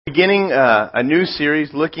Beginning a new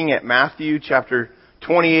series looking at Matthew chapter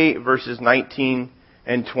 28 verses 19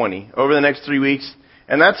 and 20 over the next 3 weeks.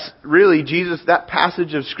 And that's really that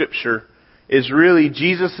passage of Scripture is really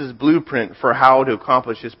Jesus' blueprint for how to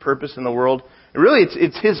accomplish His purpose in the world. And really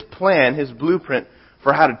it's His plan, His blueprint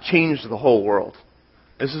for how to change the whole world.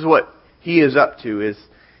 This is what He is up to, is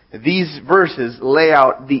these verses lay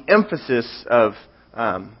out the emphasis of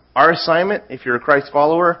our assignment, if you're a Christ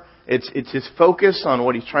follower. It's His focus on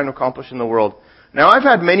what He's trying to accomplish in the world. Now, I've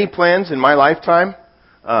had many plans in my lifetime.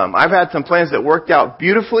 I've had some plans that worked out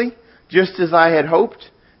beautifully, just as I had hoped,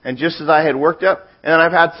 and just as I had worked up. And then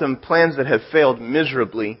I've had some plans that have failed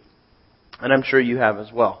miserably, and I'm sure you have as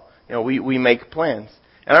well. You know, we make plans.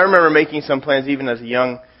 And I remember making some plans even as a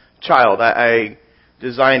young child. I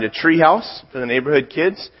designed a tree house for the neighborhood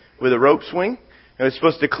kids with a rope swing. It was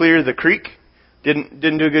supposed to clear the creek. Didn't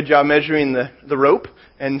do a good job measuring the rope.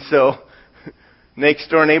 And so next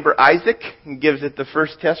door neighbor Isaac gives it the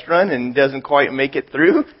first test run and doesn't quite make it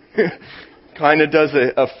through. Kind of does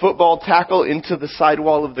a football tackle into the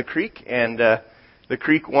sidewall of the creek, and the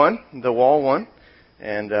creek won, the wall won.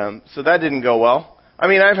 And so that didn't go well. I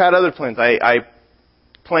mean, I've had other plans. I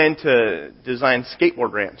planned to design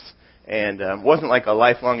skateboard ramps, and wasn't like a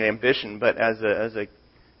lifelong ambition, but as a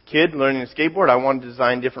kid learning to skateboard, I wanted to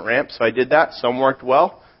design different ramps, so I did that. Some worked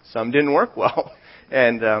well, some didn't work well.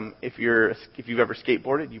 And if you've ever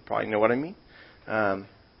skateboarded, you probably know what I mean.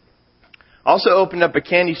 Also opened up a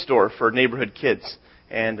candy store for neighborhood kids,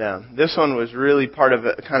 and this one was really part of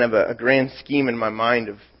a grand scheme in my mind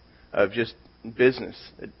of just business,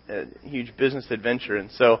 a huge business adventure. And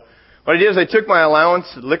so what I did is I took my allowance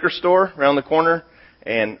to the liquor store around the corner,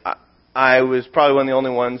 and I was probably one of the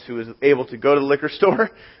only ones who was able to go to the liquor store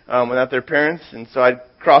without their parents. And so I'd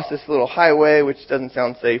cross this little highway, which doesn't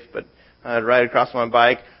sound safe, but I'd ride across my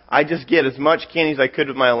bike. I'd just get as much candy as I could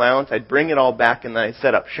with my allowance. I'd bring it all back, and then I'd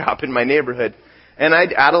set up shop in my neighborhood. And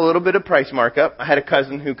I'd add a little bit of price markup. I had a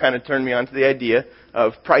cousin who kind of turned me on to the idea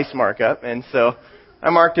of price markup. And so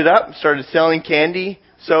I marked it up, started selling candy,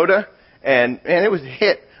 soda, and it was a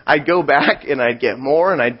hit. I'd go back, and I'd get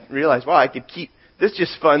more, and I'd realize, wow, I could keep... This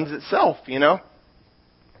just funds itself, you know.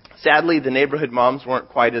 Sadly, the neighborhood moms weren't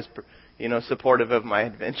quite as, supportive of my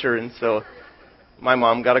adventure, and so my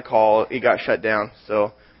mom got a call. It got shut down.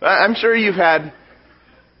 So I'm sure you've had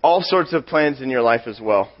all sorts of plans in your life as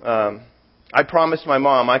well. I promised my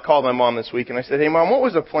mom. I called my mom this week, and I said, "Hey, Mom, what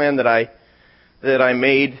was a plan that I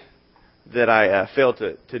made that I failed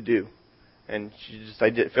to do?" And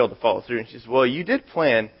I failed to follow through. And she said, "Well, you did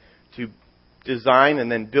plan to design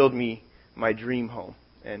and then build me my dream home."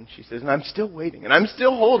 And she says, "And I'm still waiting, and I'm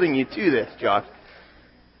still holding you to this, Josh."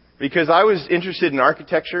 Because I was interested in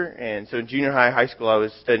architecture, and so in junior high school, I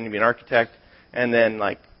was studying to be an architect. And then,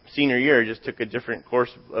 senior year, I just took a different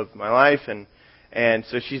course of my life. And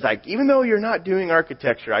so she's like, "Even though you're not doing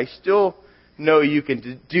architecture, I still know you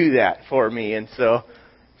can do that for me." And so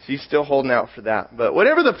she's still holding out for that. But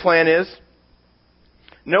whatever the plan is,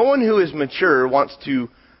 no one who is mature wants to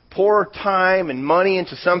pour time and money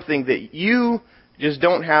into something that you just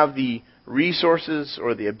don't have the resources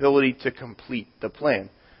or the ability to complete the plan.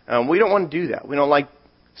 We don't want to do that. We don't like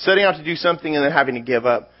setting out to do something and then having to give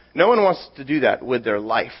up. No one wants to do that with their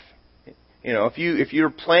life. If you're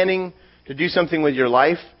planning to do something with your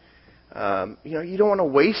life, you don't want to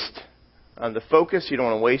waste the focus. You don't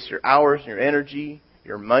want to waste your hours, your energy,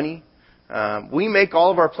 your money. We make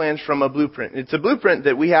all of our plans from a blueprint. It's a blueprint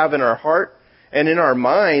that we have in our heart and in our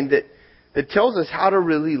mind that tells us how to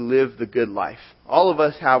really live the good life. All of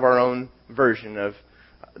us have our own version of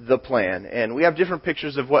the plan, and we have different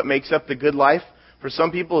pictures of what makes up the good life. For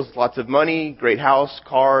some people, it's lots of money, great house,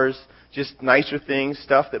 cars, just nicer things,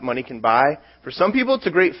 stuff that money can buy. For some people, it's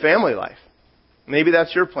a great family life. Maybe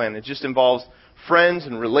that's your plan. It just involves friends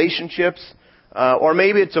and relationships, or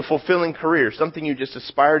maybe it's a fulfilling career, something you just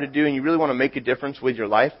aspire to do and you really want to make a difference with your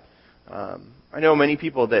life. I know many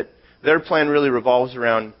people that their plan really revolves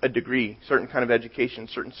around a degree, certain kind of education,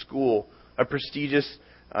 certain school, a prestigious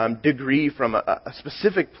degree from a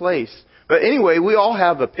specific place. But anyway, we all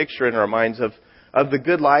have a picture in our minds of the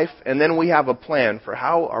good life, and then we have a plan for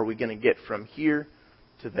how are we going to get from here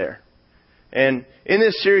to there. And in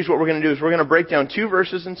this series, what we're going to do is we're going to break down 2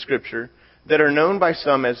 verses in Scripture that are known by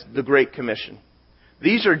some as the Great Commission.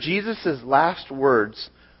 These are Jesus' last words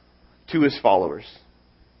to His followers.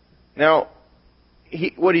 Now,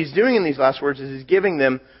 what He's doing in these last words is He's giving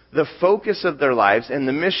them the focus of their lives and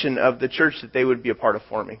the mission of the church that they would be a part of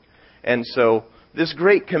forming. And so, this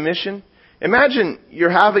Great Commission, imagine you're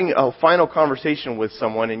having a final conversation with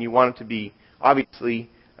someone and you want it to be, obviously,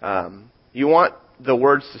 you want the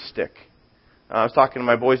words to stick. I was talking to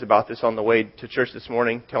my boys about this on the way to church this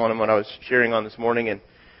morning, telling them what I was sharing on this morning. And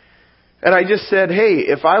I just said, hey,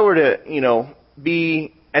 if I were to,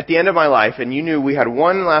 be at the end of my life and you knew we had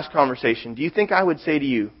one last conversation, do you think I would say to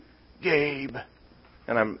you, Gabe,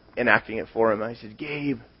 and I'm enacting it for him, I said,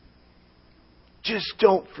 Gabe, just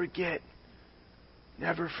don't forget,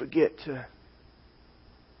 never forget to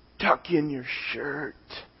tuck in your shirt.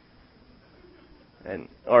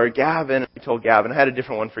 Or Gavin, I told Gavin, I had a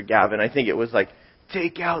different one for Gavin. I think it was like,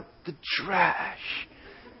 take out the trash.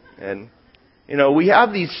 And, we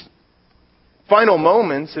have these final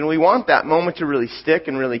moments, and we want that moment to really stick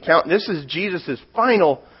and really count. This is Jesus'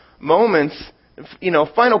 final moments,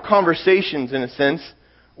 final conversations, in a sense,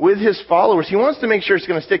 with His followers. He wants to make sure it's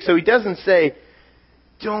going to stick, so He doesn't say,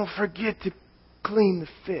 don't forget to clean the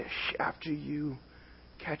fish after you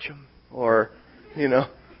catch them. Or,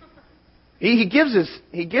 He gives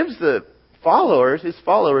the followers, His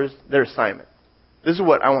followers, their assignment. This is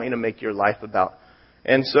what I want you to make your life about.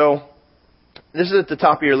 And so, this is at the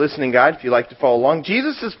top of your listening guide if you'd like to follow along.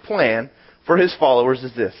 Jesus' plan for His followers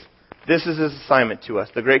is this. This is His assignment to us.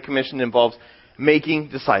 The Great Commission involves making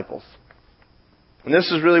disciples. And this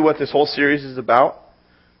is really what this whole series is about.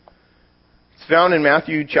 It's found in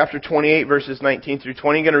Matthew chapter 28, verses 19 through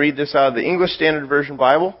 20. I'm going to read this out of the English Standard Version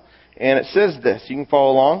Bible. And it says this. You can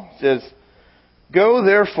follow along. It says, go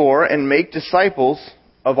therefore and make disciples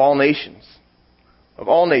of all nations. Of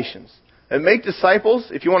all nations. And make disciples,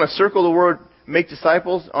 if you want to circle the word make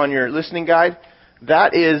disciples on your listening guide,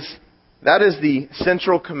 that is the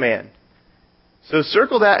central command. So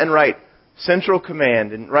circle that and write central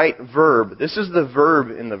command and write verb. This is the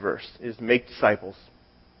verb in the verse, is make disciples.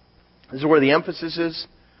 This is where the emphasis is.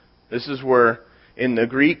 This is where, in the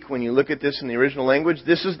Greek, when you look at this in the original language,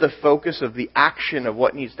 this is the focus of the action of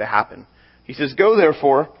what needs to happen. He says, go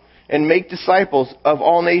therefore and make disciples of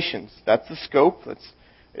all nations. That's the scope.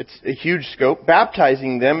 It's a huge scope.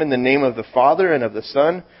 Baptizing them in the name of the Father and of the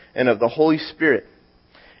Son and of the Holy Spirit.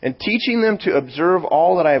 And teaching them to observe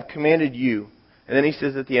all that I have commanded you. And then he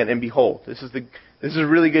says at the end, and behold, this is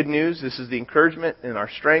really good news. This is the encouragement and our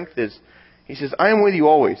strength is, he says, I am with you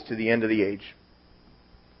always to the end of the age.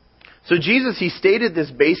 So Jesus, He stated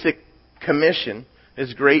this basic commission,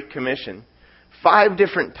 this great commission, 5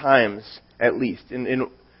 different times at least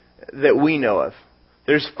that we know of.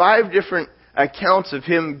 There's 5 different accounts of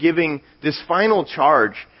Him giving this final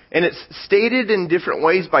charge. And it's stated in different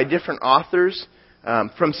ways by different authors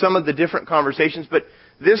from some of the different conversations. But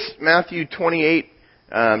this Matthew 28,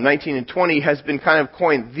 19 and 20 has been kind of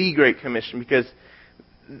coined the Great Commission because,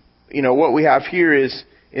 what we have here is,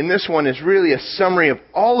 in this one is really a summary of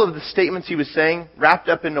all of the statements He was saying wrapped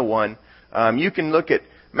up into one. You can look at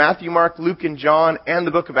Matthew, Mark, Luke, and John and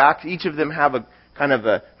the book of Acts. Each of them have a kind of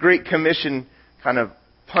a Great Commission kind of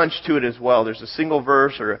punch to it as well. There's a single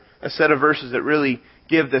verse or a set of verses that really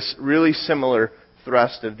give this really similar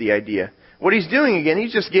thrust of the idea. What He's doing again,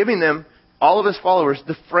 He's just giving them, all of His followers,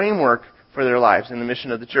 the framework for their lives and the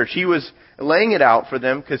mission of the church. He was laying it out for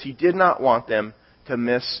them because He did not want them to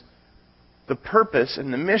miss the purpose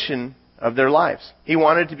and the mission of their lives. He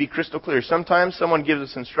wanted to be crystal clear. Sometimes someone gives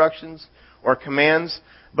us instructions or commands,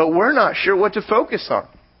 but we're not sure what to focus on.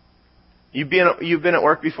 You've been at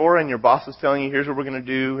work before and your boss is telling you, here's what we're going to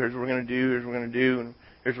do, here's what we're going to do, here's what we're going to do, and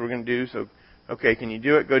here's what we're going to do. So, okay, can you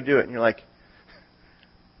do it? Go do it. And you're like,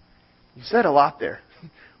 you said a lot there.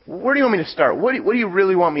 Where do you want me to start? What do you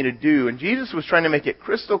really want me to do? And Jesus was trying to make it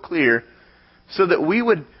crystal clear so that we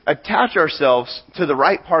would attach ourselves to the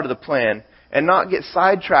right part of the plan and not get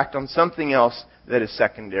sidetracked on something else that is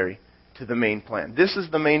secondary to the main plan. This is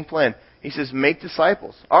the main plan. He says, make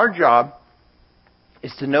disciples. Our job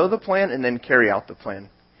is to know the plan and then carry out the plan.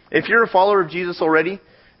 If you're a follower of Jesus already,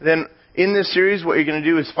 then in this series what you're going to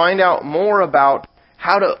do is find out more about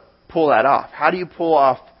how to pull that off. How do you pull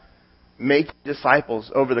off making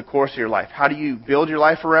disciples over the course of your life? How do you build your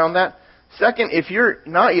life around that? Second, if you're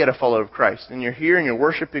not yet a follower of Christ and you're here and you're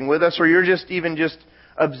worshiping with us, or you're just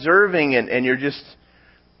observing and you're just,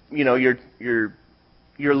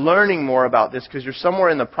 you're learning more about this because you're somewhere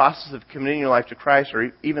in the process of committing your life to Christ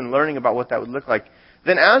or even learning about what that would look like,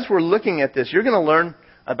 then as we're looking at this, you're going to learn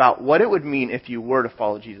about what it would mean if you were to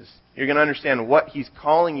follow Jesus. You're going to understand what He's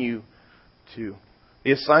calling you to,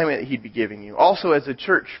 the assignment that He'd be giving you. Also as a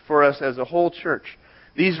church, for us as a whole church,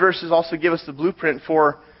 these verses also give us the blueprint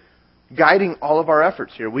for guiding all of our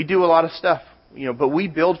efforts here. We do a lot of stuff, but we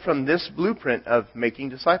build from this blueprint of making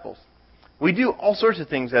disciples. We do all sorts of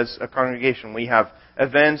things as a congregation. We have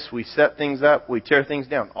events, we set things up, we tear things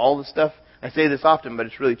down. All the stuff, I say this often, but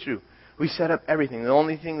it's really true. We set up everything. The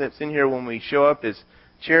only thing that's in here when we show up is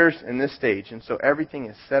chairs and this stage. And so everything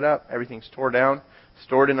is set up, everything's tore down,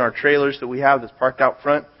 stored in our trailers that we have that's parked out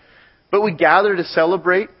front. But we gather to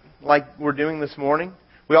celebrate like we're doing this morning.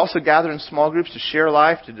 We also gather in small groups to share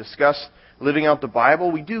life, to discuss living out the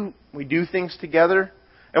Bible. We do things together.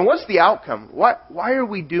 And what's the outcome? Why are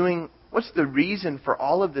we doing, what's the reason for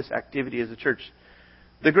all of this activity as a church?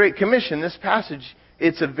 The Great Commission, this passage,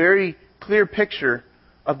 it's a very clear picture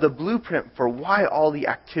of the blueprint for why all the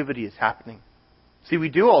activity is happening. See, we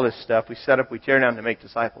do all this stuff. We set up, we tear down to make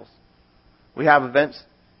disciples. We have events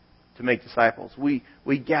to make disciples. We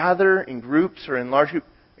gather in groups or in large groups,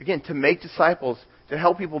 again, to make disciples, to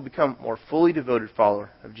help people become more fully devoted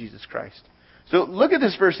follower of Jesus Christ. So look at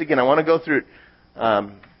this verse again. I want to go through it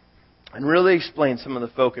and really explain some of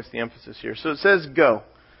the focus, the emphasis here. So it says, go.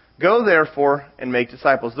 Go, therefore, and make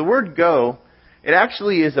disciples. The word go, it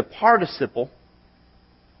actually is a participle,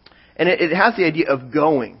 and it has the idea of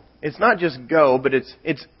going. It's not just go, but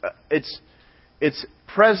it's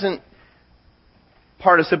present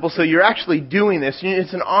participle. So you're actually doing this.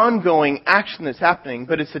 It's an ongoing action that's happening,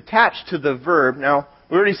 but it's attached to the verb. Now,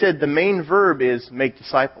 we already said the main verb is make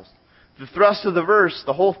disciples. The thrust of the verse,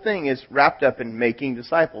 the whole thing is wrapped up in making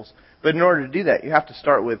disciples. But in order to do that, you have to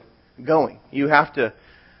start with going. You have to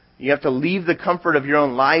leave the comfort of your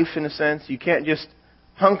own life, in a sense. You can't just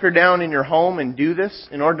hunker down in your home and do this.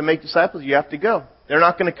 In order to make disciples, you have to go. They're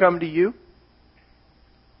not going to come to you.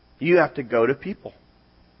 You have to go to people.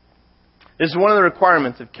 This is one of the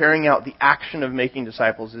requirements of carrying out the action of making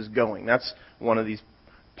disciples is going. That's one of these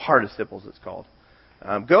participles, it's called.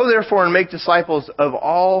 Go therefore and make disciples of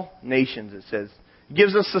all nations, it says. It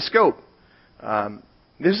gives us the scope.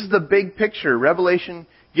 This is the big picture. Revelation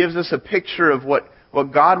gives us a picture of what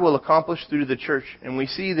God will accomplish through the church. And we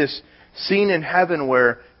see this scene in heaven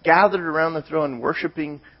where gathered around the throne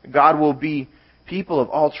worshiping God will be people of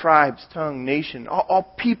all tribes, tongue, nation.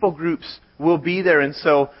 All people groups will be there. And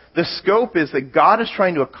so the scope is that God is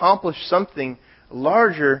trying to accomplish something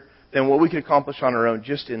larger than what we could accomplish on our own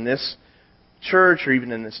just in this church or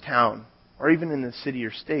even in this town or even in this city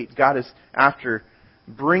or state. God is after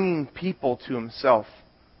bringing people to Himself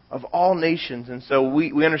of all nations. And so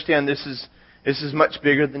we understand this is much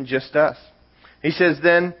bigger than just us. He says,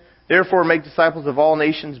 then, therefore make disciples of all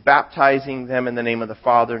nations, baptizing them in the name of the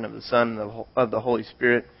Father and of the Son and of the Holy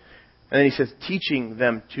Spirit. And then he says, teaching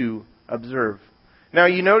them to observe. Now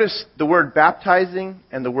you notice the word baptizing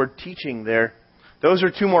and the word teaching there. Those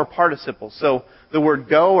are two more participles. So the word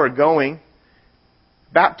go or going,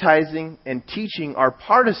 baptizing and teaching are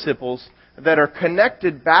participles that are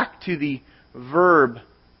connected back to the verb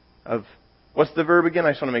of, what's the verb again?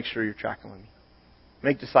 I just want to make sure you're tracking with me.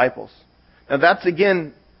 Make disciples. Now that's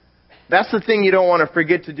the thing you don't want to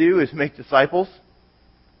forget to do is make disciples.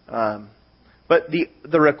 But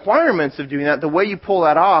the requirements of doing that, the way you pull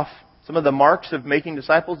that off, some of the marks of making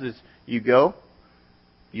disciples is you go,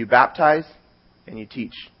 you baptize, and you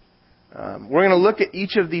teach. We're going to look at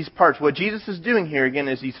each of these parts. What Jesus is doing here, again,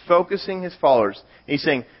 is He's focusing His followers. He's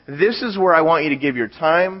saying, this is where I want you to give your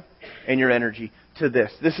time and your energy to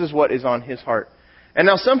this. This is what is on His heart. And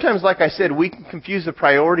now sometimes, like I said, we can confuse the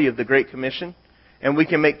priority of the Great Commission, and we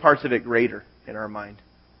can make parts of it greater in our mind.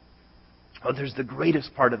 Oh, there's the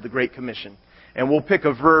greatest part of the Great Commission. And we'll pick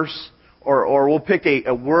a verse or we'll pick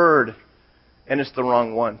a word, and it's the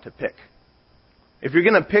wrong one to pick. If you're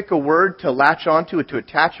going to pick a word to latch onto, to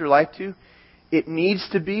attach your life to, it needs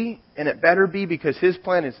to be, and it better be, because His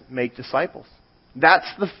plan is make disciples. That's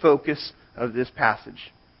the focus of this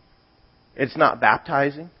passage. It's not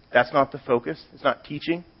baptizing. That's not the focus. It's not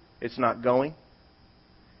teaching. It's not going.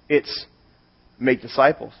 It's make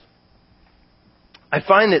disciples. I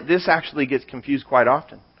find that this actually gets confused quite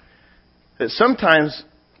often. That sometimes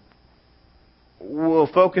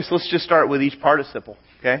we'll focus, let's just start with each participle,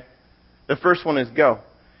 okay? The first one is go.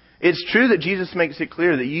 It's true that Jesus makes it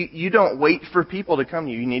clear that you don't wait for people to come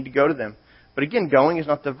to you. You need to go to them. But again, going is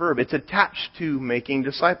not the verb. It's attached to making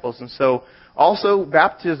disciples. And so also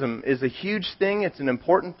baptism is a huge thing. It's an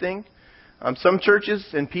important thing. Some churches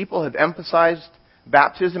and people have emphasized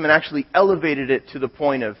baptism and actually elevated it to the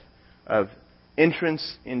point of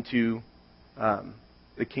entrance into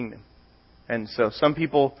the kingdom. And so some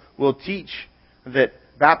people will teach that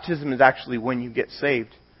baptism is actually when you get saved.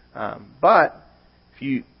 But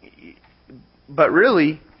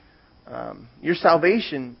really, your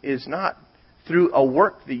salvation is not through a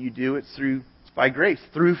work that you do. It's by grace,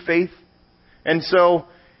 through faith. And so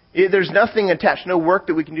there's nothing attached, no work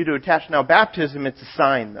that we can do to attach. Now, baptism, it's a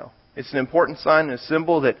sign, though. It's an important sign, a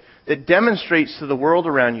symbol that demonstrates to the world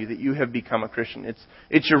around you that you have become a Christian.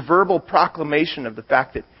 It's your verbal proclamation of the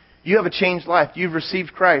fact that You have a changed life. You've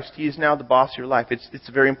received Christ. He is now the boss of your life. It's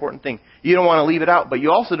a very important thing. You don't want to leave it out, but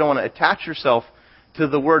you also don't want to attach yourself to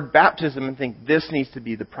the word baptism and think this needs to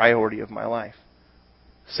be the priority of my life.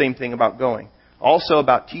 Same thing about going. Also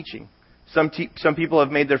about teaching. Some people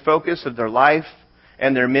have made their focus of their life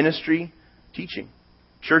and their ministry teaching.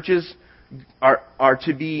 Churches are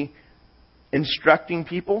to be instructing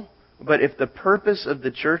people, but if the purpose of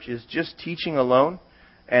the church is just teaching alone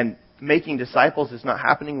and making disciples is not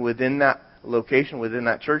happening within that location, within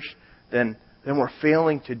that church, then we're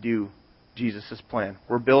failing to do Jesus' plan.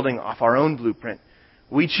 We're building off our own blueprint.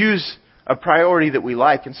 We choose a priority that we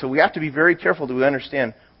like, and so we have to be very careful that we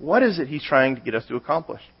understand what is it He's trying to get us to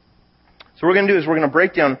accomplish. So what we're going to do is we're going to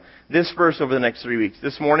break down this verse over the next 3 weeks.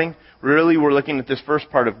 This morning, really, we're looking at this first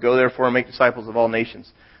part of go therefore and make disciples of all nations.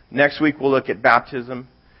 Next week, we'll look at baptism,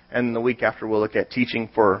 and the week after, we'll look at teaching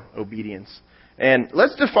for obedience. And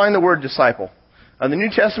let's define the word disciple. In the New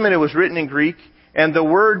Testament, it was written in Greek, and the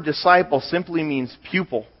word disciple simply means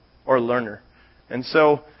pupil or learner. And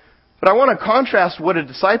so, but I want to contrast what a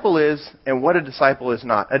disciple is and what a disciple is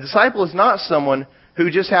not. A disciple is not someone who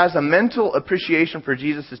just has a mental appreciation for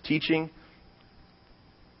Jesus' teaching.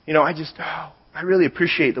 You know, I really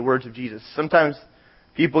appreciate the words of Jesus. Sometimes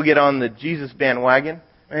people get on the Jesus bandwagon,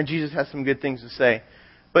 and Jesus has some good things to say.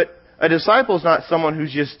 But a disciple is not someone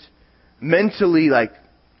who's just mentally like,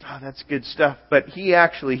 oh, that's good stuff. But he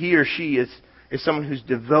or she is someone who's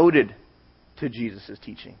devoted to Jesus'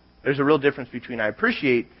 teaching. There's a real difference between I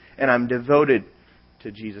appreciate and I'm devoted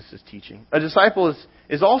to Jesus' teaching. A disciple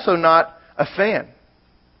is also not a fan.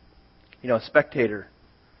 You know, a spectator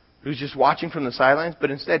who's just watching from the sidelines,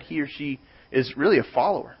 but instead he or she is really a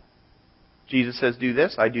follower. Jesus says, do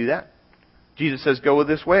this, I do that. Jesus says, go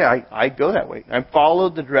this way, I go that way. I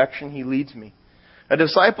follow the direction He leads me. A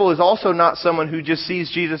disciple is also not someone who just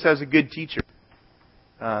sees Jesus as a good teacher.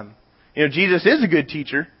 Jesus is a good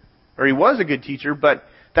teacher, or He was a good teacher, but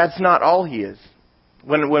that's not all He is.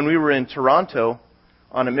 When we were in Toronto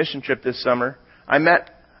on a mission trip this summer, I met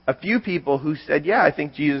a few people who said, yeah, I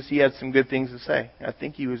think Jesus, He had some good things to say. I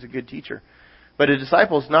think He was a good teacher. But a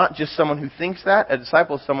disciple is not just someone who thinks that. A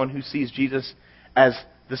disciple is someone who sees Jesus as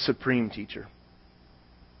the supreme teacher.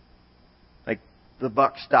 Like the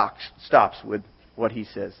buck stops with what He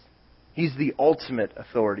says. He's the ultimate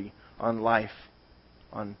authority on life,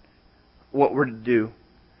 on what we're to do.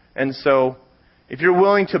 And so, if you're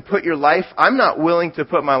willing to put your life, I'm not willing to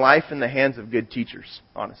put my life in the hands of good teachers,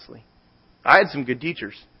 honestly. I had some good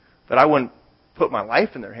teachers, but I wouldn't put my life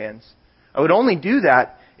in their hands. I would only do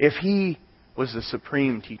that if He was the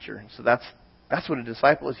supreme teacher. And so that's what a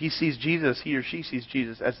disciple is. He or she sees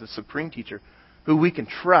Jesus as the supreme teacher who we can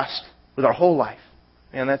trust with our whole life.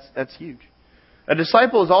 And that's huge. A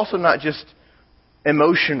disciple is also not just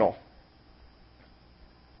emotional,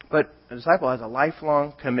 but a disciple has a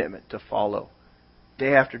lifelong commitment to follow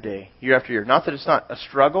day after day, year after year. Not that it's not a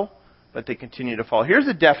struggle, but they continue to follow. Here's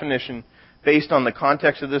a definition based on the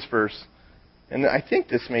context of this verse. And I think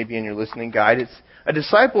this may be in your listening guide. It's a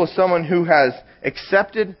disciple is someone who has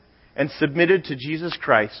accepted and submitted to Jesus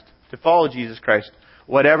Christ, to follow Jesus Christ,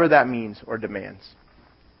 whatever that means or demands.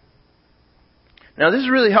 Now, this is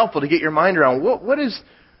really helpful to get your mind around what is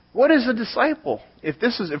a disciple. If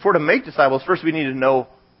we're to make disciples, first we need to know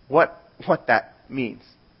what that means.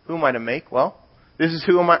 Who am I to make? Well, this is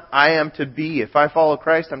who I am to be. If I follow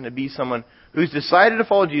Christ, I'm to be someone who's decided to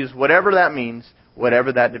follow Jesus, whatever that means,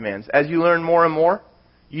 whatever that demands. As you learn more and more,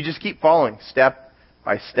 you just keep following step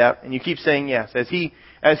by step, and you keep saying yes. As He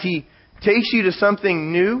takes you to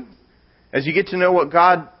something new, as you get to know what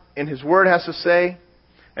God in His Word has to say,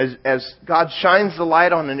 as God shines the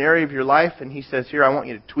light on an area of your life, and He says, here, I want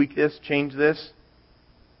you to tweak this, change this,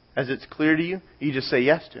 as it's clear to you, you just say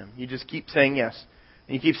yes to Him. You just keep saying yes.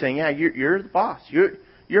 And you keep saying, yeah, you're the boss.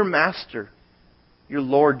 You're master. You're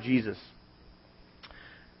Lord Jesus.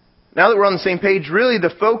 Now that we're on the same page, really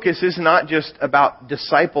the focus is not just about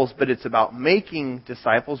disciples, but it's about making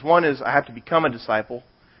disciples. One is I have to become a disciple,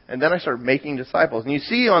 and then I start making disciples. And you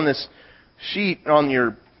see on this sheet on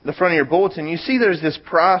the front of your bulletin, you see there's this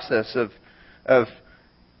process of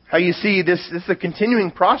how you see this is a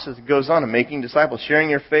continuing process that goes on of making disciples, sharing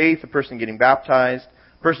your faith, a person getting baptized,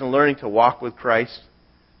 a person learning to walk with Christ.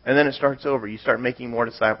 And then it starts over. You start making more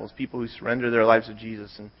disciples, people who surrender their lives to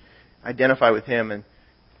Jesus and identify with Him. And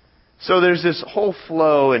so there's this whole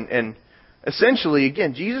flow, and essentially,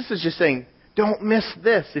 again, Jesus is just saying, don't miss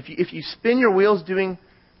this. If you spin your wheels doing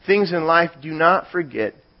things in life, do not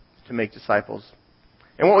forget to make disciples.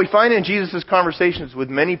 And what we find in Jesus' conversations with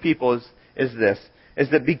many people is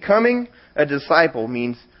that becoming a disciple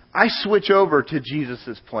means I switch over to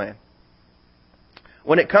Jesus' plan.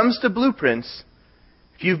 When it comes to blueprints,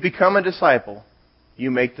 if you've become a disciple,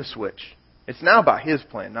 you make the switch. It's now about His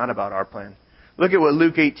plan, not about our plan. Look at what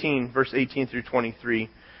Luke 18, verse 18 through 23.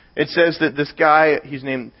 It says that this guy, he's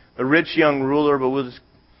named the rich young ruler, but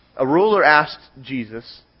a ruler asked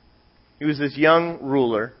Jesus. He was this young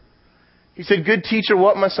ruler. He said, "Good teacher,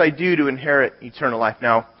 what must I do to inherit eternal life?"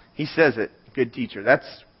 Now, he says it, good teacher. That's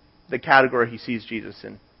the category he sees Jesus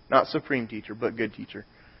in. Not supreme teacher, but good teacher.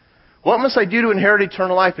 "What must I do to inherit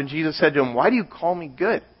eternal life?" And Jesus said to him, "Why do you call me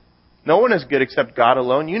good? No one is good except God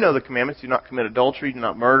alone. You know the commandments. Do not commit adultery. Do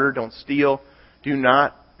not murder. Don't steal. Do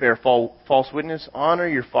not bear false witness. Honor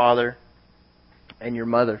your father and your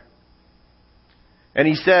mother." And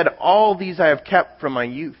he said, "All these I have kept from my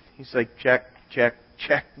youth." He's like, check, check,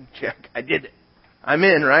 check, check. I did it. I'm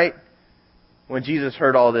in, right? When Jesus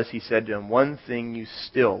heard all this, He said to him, "One thing you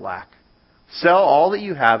still lack. Sell all that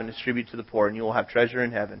you have and distribute to the poor, and you will have treasure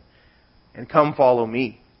in heaven. And come follow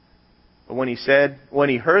me." But when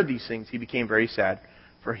he heard these things, he became very sad,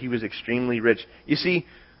 for he was extremely rich. You see,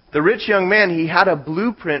 the rich young man, he had a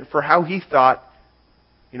blueprint for how he thought,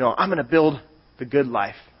 I'm going to build the good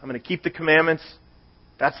life. I'm going to keep the commandments.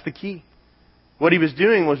 That's the key. What he was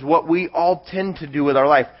doing was what we all tend to do with our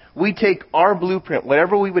life. We take our blueprint,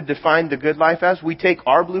 whatever we would define the good life as, we take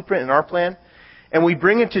our blueprint and our plan, and we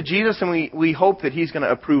bring it to Jesus, and we hope that He's going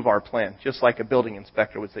to approve our plan, just like a building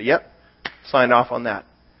inspector would say, "Yep, sign off on that."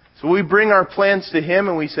 So we bring our plans to Him,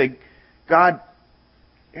 and we say, "God,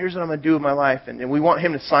 here's what I'm going to do with my life," and we want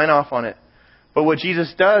Him to sign off on it. But what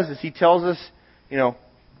Jesus does is He tells us,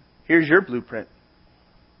 here's your blueprint.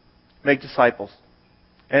 Make disciples.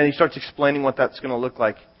 And He starts explaining what that's going to look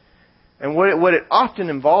like. And what it often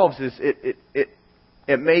involves is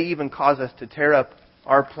it may even cause us to tear up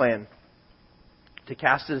our plan, to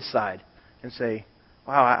cast it aside and say,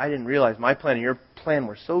 "Wow, I didn't realize my plan and your plan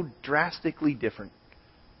were so drastically different."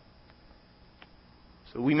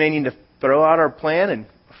 So we may need to throw out our plan and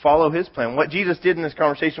follow His plan. What Jesus did in this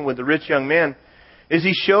conversation with the rich young man is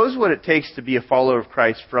He shows what it takes to be a follower of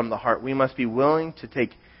Christ from the heart. We must be willing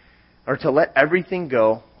to let everything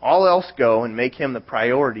go, all else go, and make Him the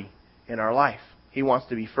priority in our life. He wants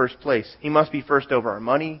to be first place. He must be first over our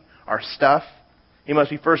money, our stuff. He must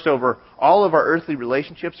be first over all of our earthly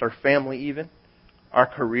relationships, our family even, our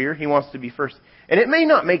career. He wants to be first. And it may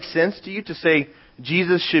not make sense to you to say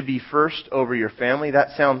Jesus should be first over your family. That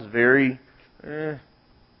sounds very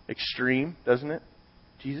extreme, doesn't it?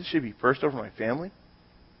 Jesus should be first over my family?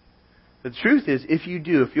 The truth is, if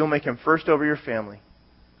you'll make Him first over your family,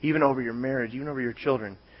 even over your marriage, even over your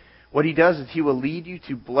children, what He does is He will lead you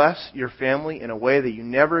to bless your family in a way that you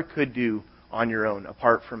never could do on your own,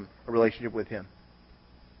 apart from a relationship with Him.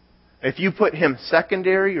 If you put Him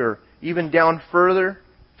secondary or even down further,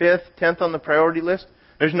 5th, 10th on the priority list,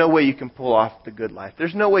 there's no way you can pull off the good life.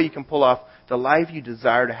 There's no way you can pull off the life you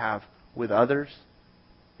desire to have with others.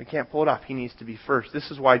 We can't pull it off. He needs to be first. This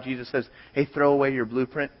is why Jesus says, "Hey, throw away your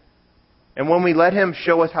blueprint." And when we let Him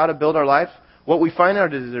show us how to build our lives, what we find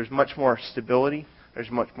out is there's much more stability. There's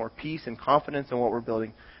much more peace and confidence in what we're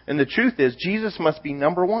building. And the truth is, Jesus must be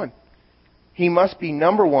number one. He must be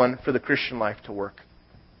number one for the Christian life to work.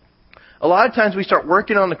 A lot of times we start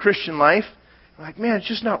working on the Christian life. We're like, "Man, it's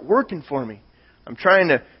just not working for me. I'm trying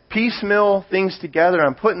to piecemeal things together.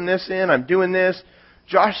 I'm putting this in. I'm doing this.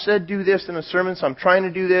 Josh said do this in a sermon, so I'm trying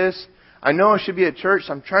to do this. I know I should be at church,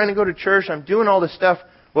 so I'm trying to go to church. I'm doing all this stuff."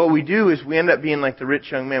 What we do is we end up being like the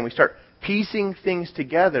rich young man. We start piecing things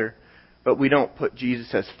together, but we don't put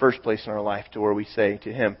Jesus as first place in our life to where we say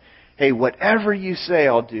to Him, "Hey, whatever you say,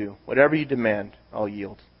 I'll do. Whatever you demand, I'll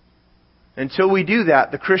yield." Until we do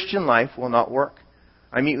that, the Christian life will not work.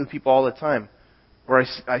 I meet with people all the time where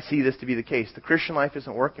I see this to be the case. The Christian life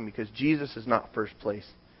isn't working because Jesus is not first place.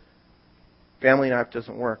 Family life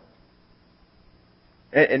doesn't work.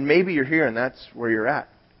 And maybe you're here and that's where you're at.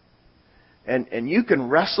 And you can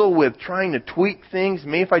wrestle with trying to tweak things.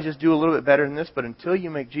 Maybe if I just do a little bit better than this, but until you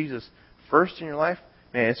make Jesus first in your life,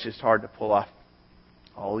 man, it's just hard to pull off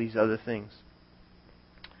all these other things.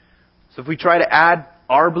 So if we try to add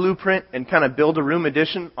our blueprint and kind of build a room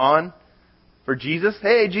addition on for Jesus,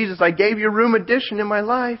 "Hey, Jesus, I gave you a room addition in my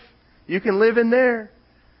life. You can live in there."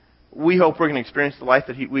 We hope we're going to experience the life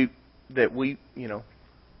that we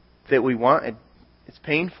want. And it's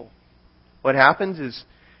painful. What happens is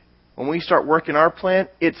when we start working our plan,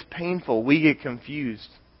 it's painful. We get confused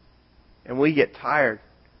and we get tired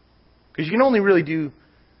because you can only really do,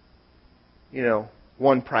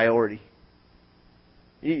 one priority.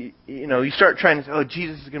 You start trying to say, "Oh,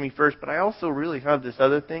 Jesus is going to be first, but I also really have this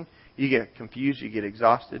other thing." You get confused, you get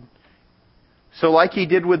exhausted. So like He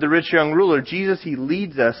did with the rich young ruler, Jesus, He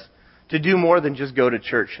leads us to do more than just go to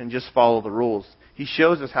church and just follow the rules. He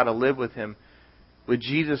shows us how to live with Him, with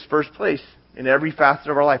Jesus first place in every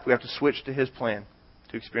facet of our life. We have to switch to His plan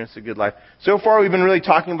to experience a good life. So far, we've been really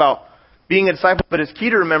talking about being a disciple, but it's key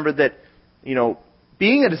to remember that,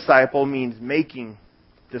 being a disciple means making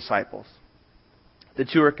disciples. The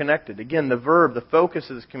two are connected. Again, the verb, the focus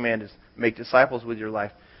of this command is make disciples with your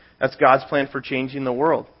life. That's God's plan for changing the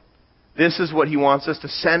world. This is what He wants us to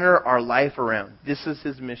center our life around. This is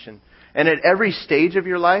His mission. And at every stage of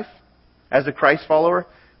your life, as a Christ follower,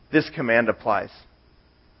 this command applies.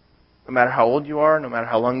 No matter how old you are, no matter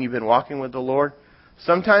how long you've been walking with the Lord,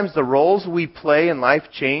 sometimes the roles we play in life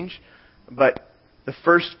change, but the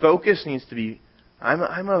first focus needs to be,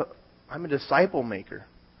 I'm a disciple maker.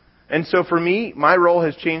 And so for me, my role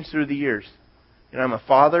has changed through the years. I'm a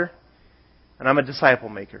father, and I'm a disciple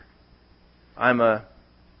maker. I'm a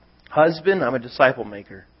husband, I'm a disciple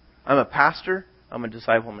maker. I'm a pastor, I'm a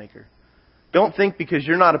disciple maker. Don't think because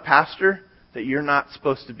you're not a pastor that you're not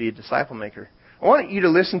supposed to be a disciple maker. I want you to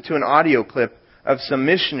listen to an audio clip of some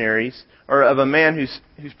missionaries, or of a man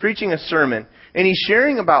who's preaching a sermon, and he's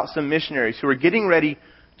sharing about some missionaries who are getting ready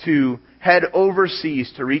to head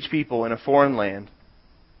overseas to reach people in a foreign land.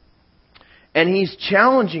 And he's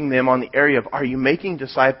challenging them on the area of, are you making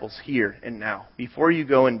disciples here and now, before you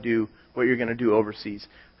go and do what you're going to do overseas?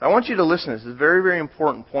 I want you to listen. This is very, very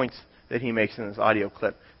important points that he makes in this audio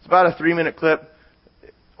clip. It's about a 3-minute clip.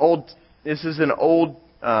 This is an old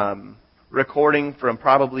recording from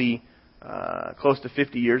probably close to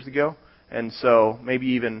 50 years ago, and so maybe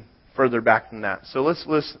even further back than that. So let's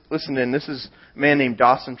listen in. This is a man named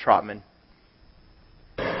Dawson Trotman.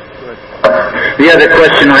 The other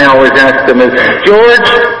question I always ask them is, George,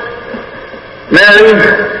 Mary,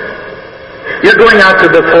 you're going out to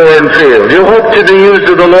the foreign field. You hope to be used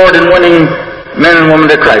of the Lord in winning men and women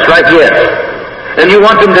to Christ, right? Yes. And you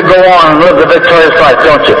want them to go on and live the victorious life,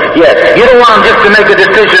 don't you? Yes. You don't want them just to make a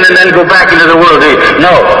decision and then go back into the world, do you?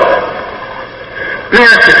 No. Let me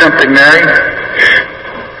ask you something, Mary.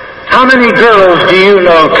 How many girls do you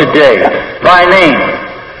know today, by name,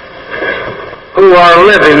 who are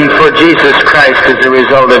living for Jesus Christ as a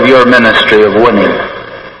result of your ministry of winning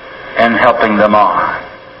and helping them on?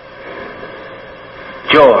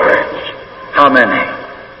 George, how many?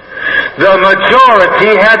 The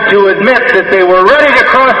majority had to admit that they were ready to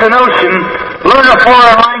cross an ocean, learn a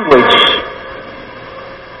foreign language,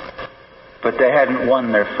 but they hadn't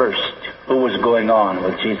won their first. Who was going on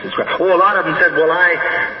with Jesus Christ? Well, a lot of them said, well,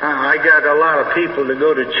 I got a lot of people to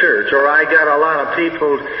go to church, or I got a lot of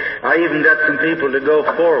people, I even got some people to go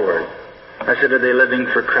forward. I said, are they living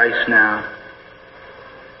for Christ now?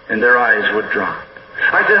 And their eyes would drop.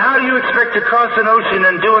 I said, how do you expect to cross an ocean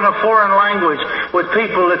and do in a foreign language with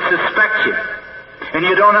people that suspect you, and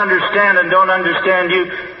you don't understand and don't understand you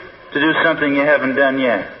to do something you haven't done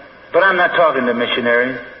yet? But I'm not talking to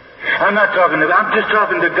missionaries. I'm just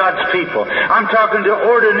talking to God's people. I'm talking to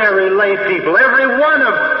ordinary lay people, every one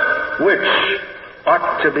of which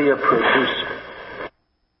ought to be a producer.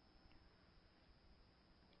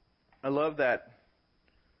 I love that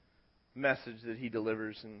message that he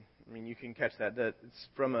delivers, and you can catch that. It's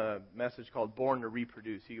from a message called Born to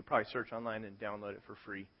Reproduce. You could probably search online and download it for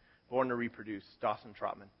free. Born to Reproduce, Dawson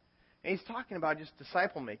Trotman. And he's talking about just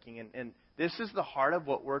disciple making, and this is the heart of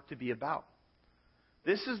what we're to be about.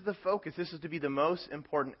 This is the focus. This is to be the most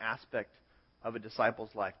important aspect of a disciple's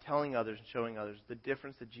life, telling others and showing others the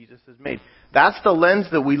difference that Jesus has made. That's the lens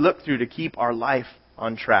that we look through to keep our life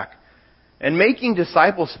on track. And making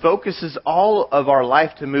disciples focuses all of our life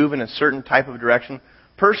to move in a certain type of direction.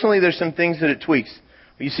 Personally, there's some things that it tweaks.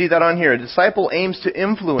 You see that on here. A disciple aims to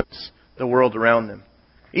influence the world around them.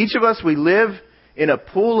 Each of us, we live in a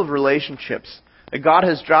pool of relationships that God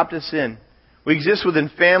has dropped us in. We exist within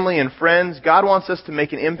family and friends. God wants us to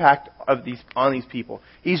make an impact on these people.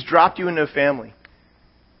 He's dropped you into a family.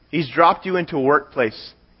 He's dropped you into a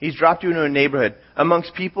workplace. He's dropped you into a neighborhood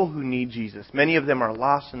amongst people who need Jesus. Many of them are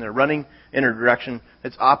lost and they're running in a direction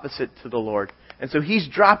that's opposite to the Lord. And so He's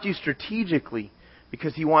dropped you strategically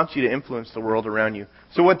because He wants you to influence the world around you.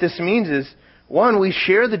 So what this means is, one, we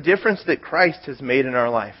share the difference that Christ has made in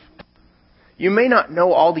our life. You may not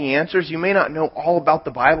know all the answers. You may not know all about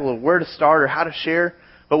the Bible or where to start or how to share.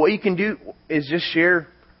 But what you can do is just share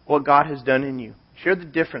what God has done in you. Share the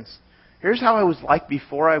difference. Here's how I was like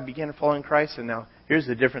before I began following Christ, and now here's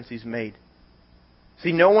the difference He's made.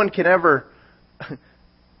 See, no one can ever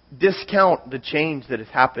discount the change that has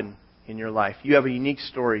happened in your life. You have a unique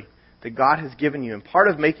story that God has given you. And part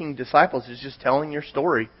of making disciples is just telling your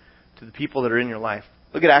story to the people that are in your life.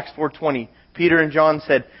 Look at Acts 4:20. Peter and John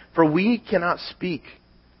said, "For we cannot speak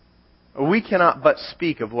We cannot but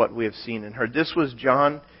speak of what we have seen and heard. This was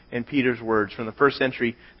John and Peter's words from the first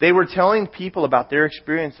century. They were telling people about their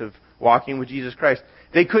experience of walking with Jesus Christ.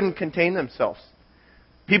 They couldn't contain themselves.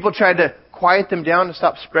 People tried to quiet them down to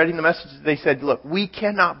stop spreading the message. They said, look, we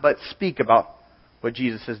cannot but speak about what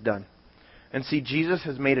Jesus has done. And see, Jesus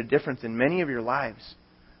has made a difference in many of your lives.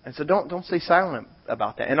 And so don't stay silent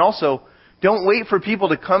about that. And also, don't wait for people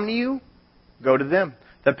to come to you. Go to them.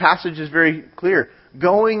 The passage is very clear.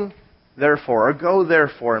 Go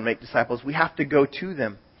therefore and make disciples. We have to go to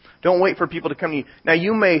them. Don't wait for people to come to you. Now,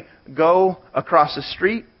 you may go across the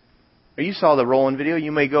street. Or you saw the roll-in video.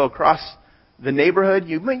 You may go across the neighborhood.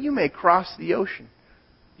 You may cross the ocean.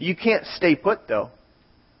 You can't stay put, though.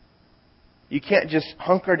 You can't just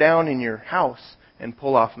hunker down in your house and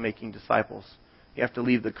pull off making disciples. You have to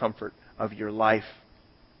leave the comfort of your life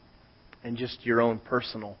and just your own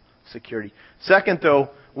personal security. Second, though,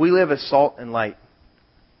 we live as salt and light.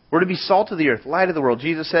 We're to be salt of the earth, light of the world.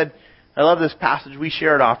 Jesus said, I love this passage. We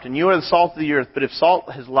share it often. You are the salt of the earth, but if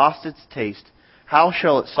salt has lost its taste, how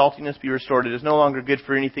shall its saltiness be restored? It is no longer good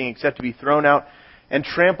for anything except to be thrown out and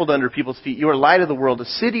trampled under people's feet. You are light of the world. A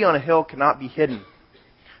city on a hill cannot be hidden.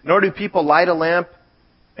 Nor do people light a lamp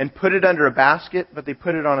and put it under a basket, but they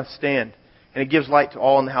put it on a stand. And it gives light to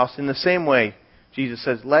all in the house. In the same way, Jesus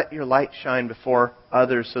says, let your light shine before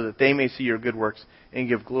others so that they may see your good works and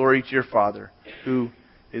give glory to your Father who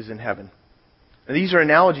is in heaven. And these are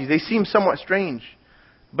analogies. They seem somewhat strange.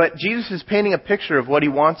 But Jesus is painting a picture of what He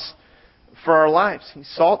wants for our lives.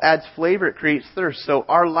 Salt adds flavor. It creates thirst. So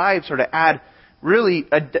our lives are to add really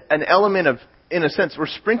an element of, in a sense, we're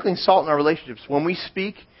sprinkling salt in our relationships. When we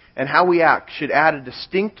speak and how we act should add a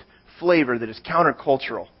distinct flavor that is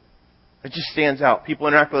countercultural. It just stands out. People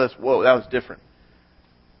interact with us, whoa, that was different.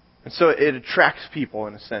 And so it attracts people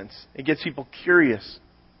in a sense. It gets people curious.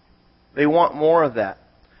 They want more of that.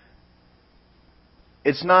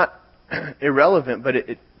 It's not irrelevant, but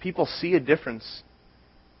people see a difference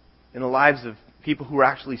in the lives of people who are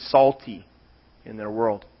actually salty in their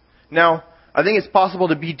world. Now, I think it's possible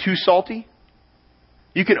to be too salty.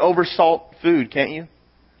 You can oversalt food, can't you?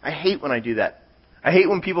 I hate when I do that. I hate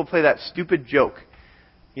when people play that stupid joke,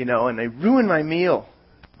 and they ruin my meal.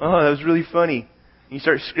 Oh, that was really funny. And you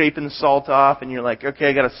start scraping the salt off, and you're like, okay,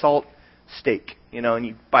 I got a salt steak, and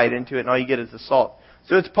you bite into it, and all you get is the salt.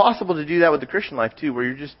 So it's possible to do that with the Christian life, too, where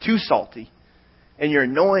you're just too salty, and you're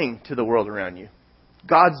annoying to the world around you.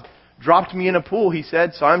 God's dropped me in a pool, He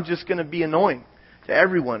said, so I'm just going to be annoying to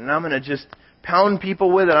everyone, and I'm going to just pound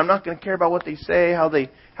people with it. I'm not going to care about what they say, how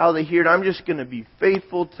they hear it. I'm just going to be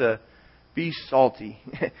faithful to be salty.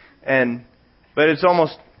 But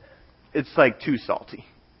it's like too salty.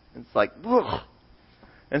 It's like, ugh.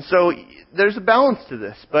 And so there's a balance to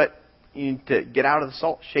this, but you need to get out of the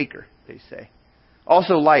salt shaker, they say.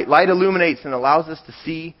 Also light. Light illuminates and allows us to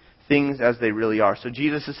see things as they really are. So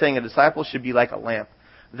Jesus is saying a disciple should be like a lamp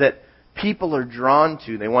that people are drawn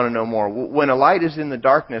to. They want to know more. When a light is in the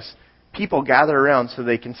darkness, people gather around so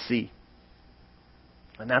they can see.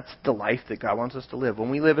 And that's the life that God wants us to live.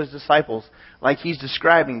 When we live as disciples, like He's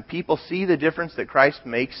describing, people see the difference that Christ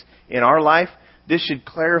makes in our life. This should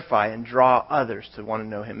clarify and draw others to want to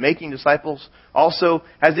know Him. Making disciples also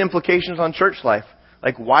has implications on church life.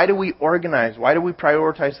 Like, why do we organize? Why do we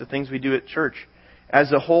prioritize the things we do at church?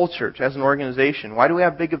 As a whole church, as an organization. Why do we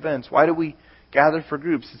have big events? Why do we gather for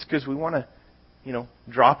groups? It's because we want to,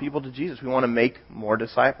 draw people to Jesus. We want to make more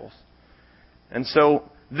disciples. And so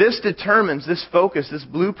this focus, this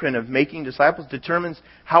blueprint of making disciples determines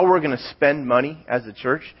how we're going to spend money as a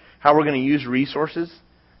church, how we're going to use resources.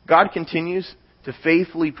 God continues to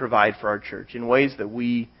faithfully provide for our church in ways that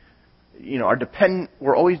we,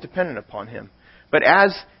 we're always dependent upon Him. But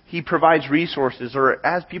as He provides resources, or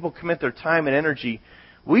as people commit their time and energy,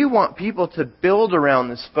 we want people to build around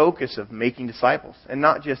this focus of making disciples. And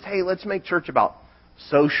not just, hey, let's make church about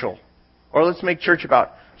social. Or let's make church about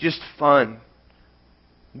just fun.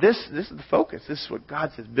 This is the focus. This is what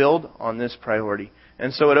God says. Build on this priority.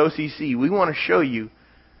 And so at OCC, we want to show you,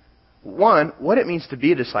 one, what it means to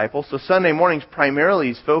be a disciple. So Sunday mornings primarily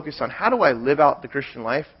is focused on how do I live out the Christian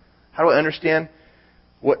life? How do I understand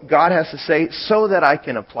what God has to say so that I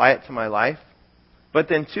can apply it to my life? But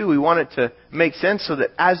then, two, we want it to make sense so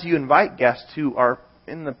that as you invite guests who are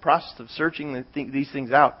in the process of searching these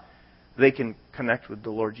things out, they can connect with the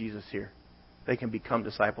Lord Jesus here. They can become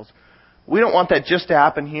disciples. We don't want that just to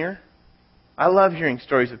happen here. I love hearing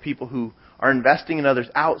stories of people who are investing in others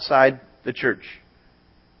outside the church.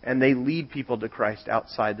 And they lead people to Christ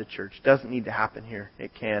outside the church. It doesn't need to happen here.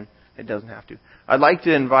 It can. It doesn't have to. I'd like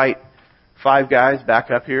to invite 5 guys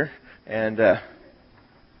back up here. And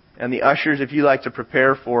the ushers, if you like to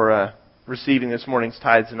prepare for receiving this morning's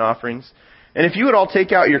tithes and offerings. And if you would all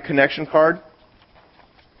take out your connection card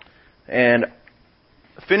and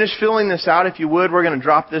finish filling this out, if you would. We're going to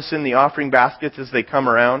drop this in the offering baskets as they come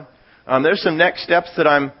around. There's some next steps that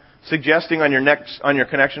I'm suggesting on your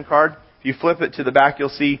connection card. If you flip it to the back, you'll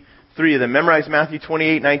see 3 of them. Memorize Matthew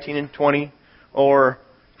 28, 19, and 20. Or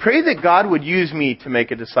pray that God would use me to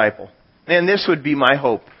make a disciple. And this would be my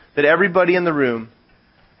hope, that everybody in the room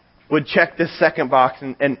would check this second box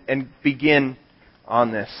and begin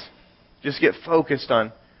on this. Just get focused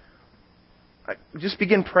on, just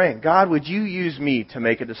begin praying. God, would you use me to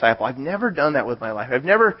make a disciple? I've never done that with my life. I've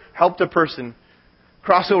never helped a person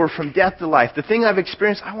cross over from death to life. The thing I've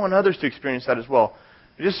experienced, I want others to experience that as well.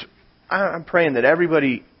 I'm praying that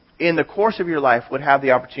everybody in the course of your life would have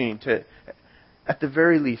the opportunity to, at the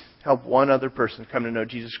very least, help one other person come to know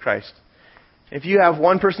Jesus Christ. If you have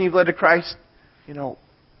one person you've led to Christ,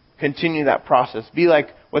 continue that process. Be like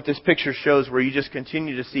what this picture shows, where you just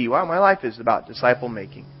continue to see, wow, my life is about disciple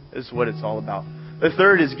making. This is what it's all about. The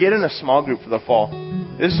third is get in a small group for the fall.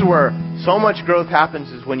 This is where so much growth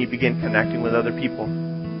happens, is when you begin connecting with other people.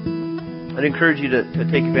 I'd encourage you to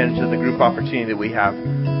take advantage of the group opportunity that we have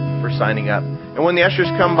for signing up. And when the ushers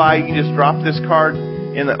come by, you can just drop this card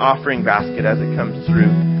in the offering basket as it comes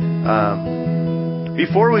through.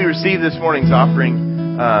 Before we receive this morning's offering,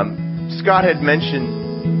 Scott had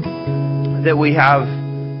mentioned that we have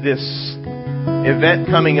this event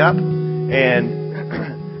coming up, and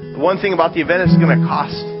the one thing about the event is it's going to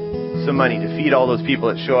cost some money to feed all those people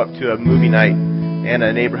that show up to a movie night and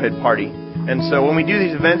a neighborhood party. And so when we do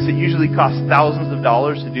these events, it usually costs thousands of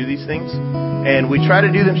dollars to do these things. And we try to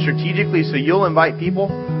do them strategically, so you'll invite people,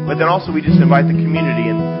 but then also we just invite the community.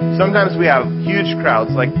 And sometimes we have huge crowds,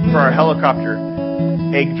 like for our helicopter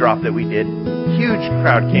egg drop that we did. Huge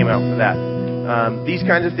crowd came out for that. These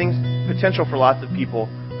kinds of things, potential for lots of people,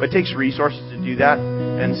 but it takes resources to do that.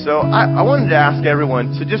 And so I wanted to ask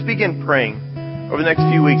everyone to just begin praying over the next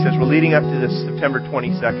few weeks as we're leading up to this September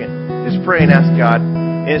 22nd. Just pray and ask God,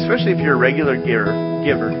 and especially if you're a regular giver,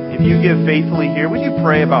 if you give faithfully here, would you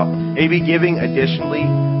pray about maybe giving additionally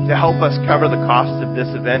to help us cover the costs of this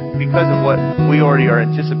event because of what we already are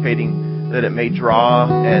anticipating that it may draw.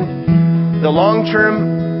 And the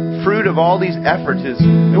long-term fruit of all these efforts is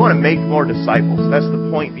we want to make more disciples. That's the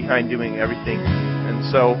point behind doing everything. And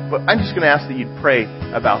so, but I'm just going to ask that you'd pray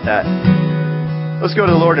about that. Let's go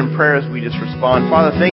to the Lord in prayer as we just respond. Father, thank